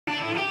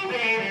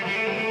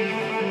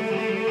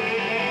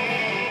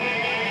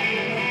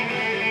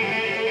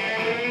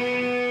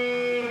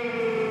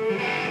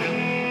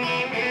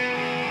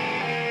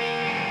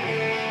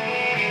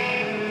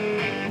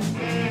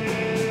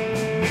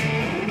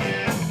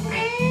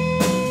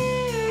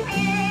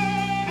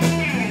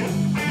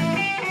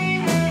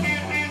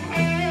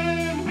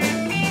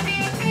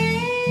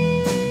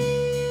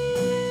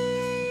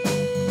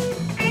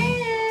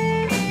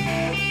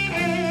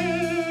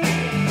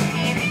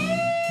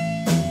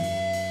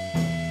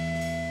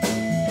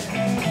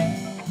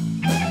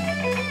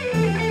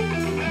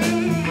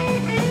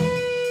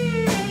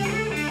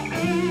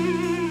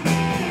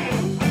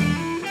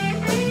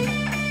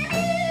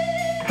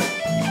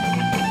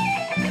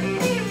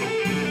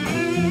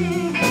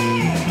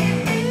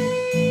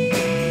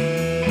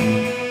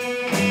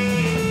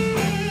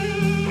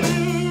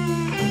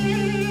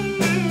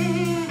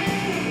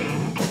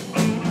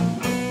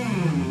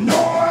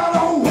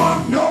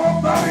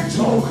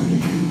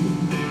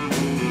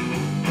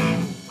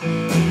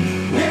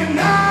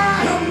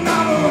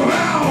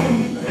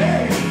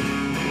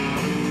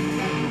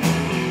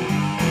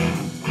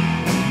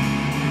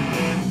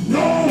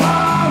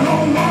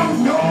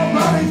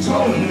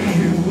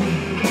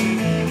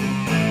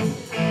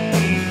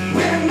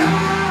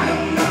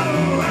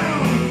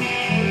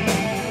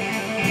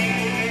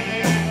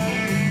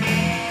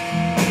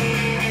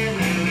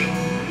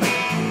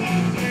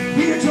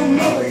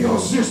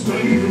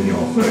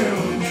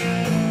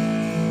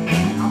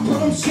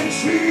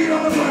feet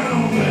on the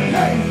ground.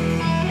 Hey.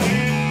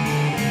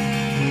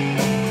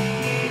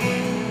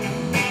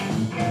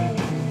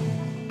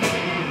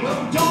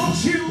 Well,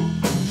 don't you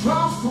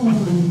try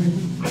fooling me.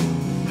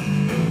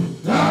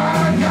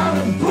 I got a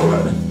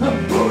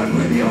bullet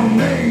with your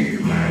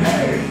name.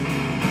 Hey.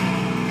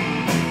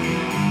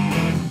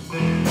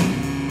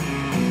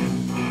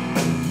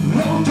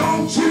 Well,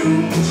 don't you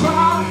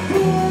try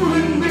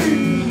fooling me.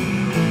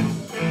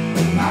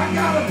 I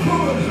got a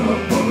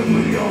bullet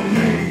with your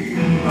name.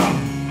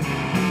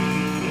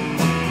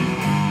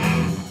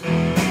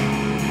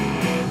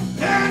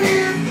 And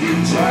if you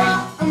try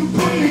and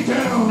put me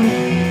down,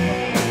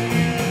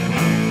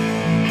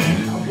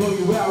 I'll blow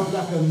you out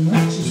like a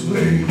match's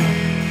blade.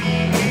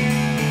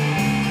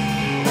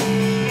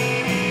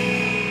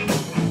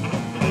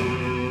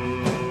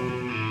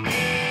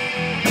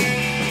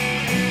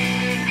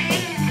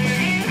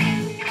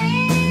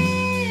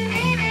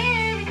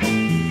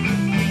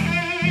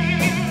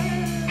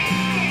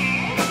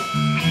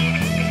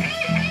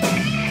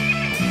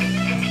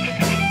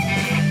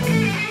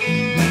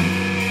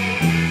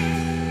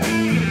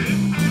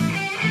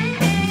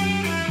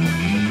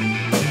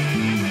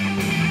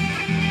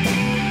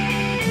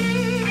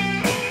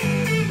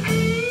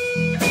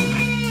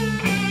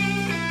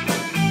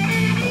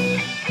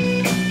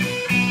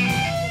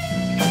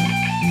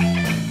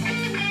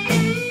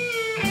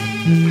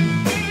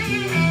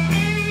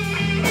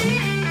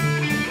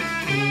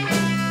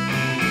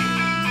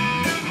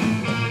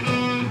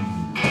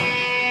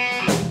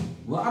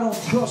 Well, I don't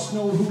trust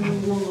no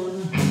hoodoo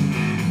woman.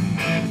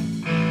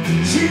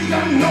 She's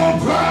got no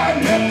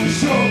pride left to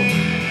show.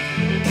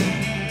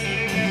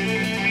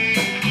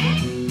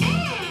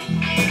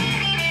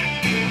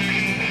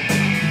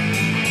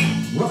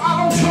 Well, I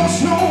don't trust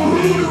no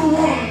hoodoo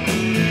woman.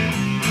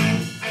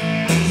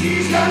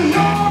 She's got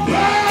no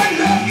pride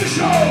left to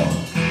show.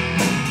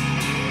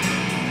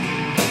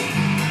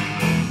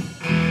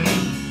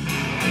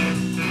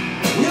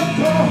 If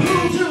the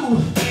hoodoo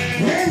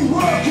ain't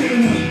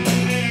working,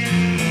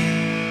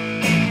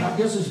 I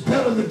guess it's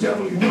better the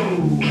devil you know.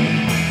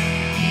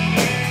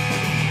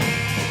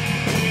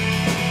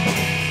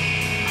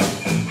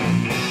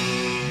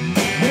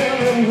 Well,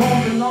 it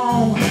won't be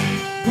long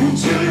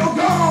until you're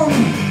gone.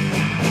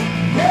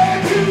 Yeah,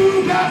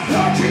 you got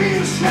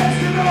 13 steps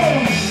to go.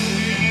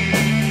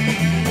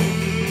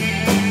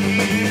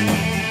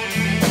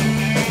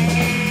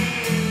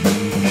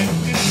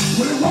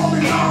 Well, it won't be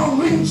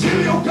long until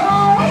you're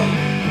gone.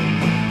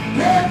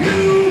 Yeah, you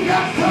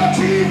got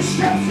 13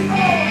 steps to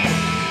go.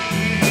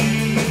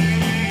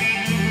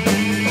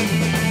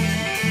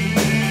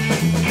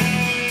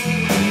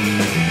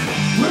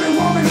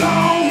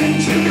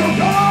 Until you're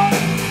gone,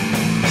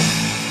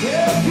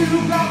 yeah, you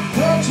got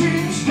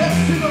 13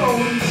 steps to go.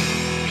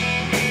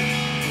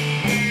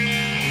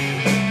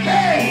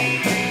 Hey!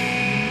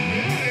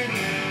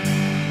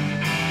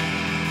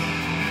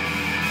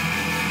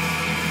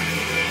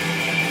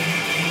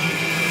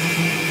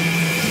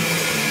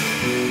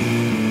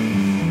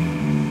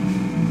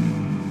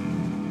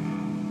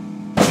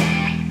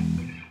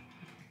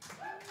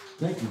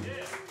 Thank you.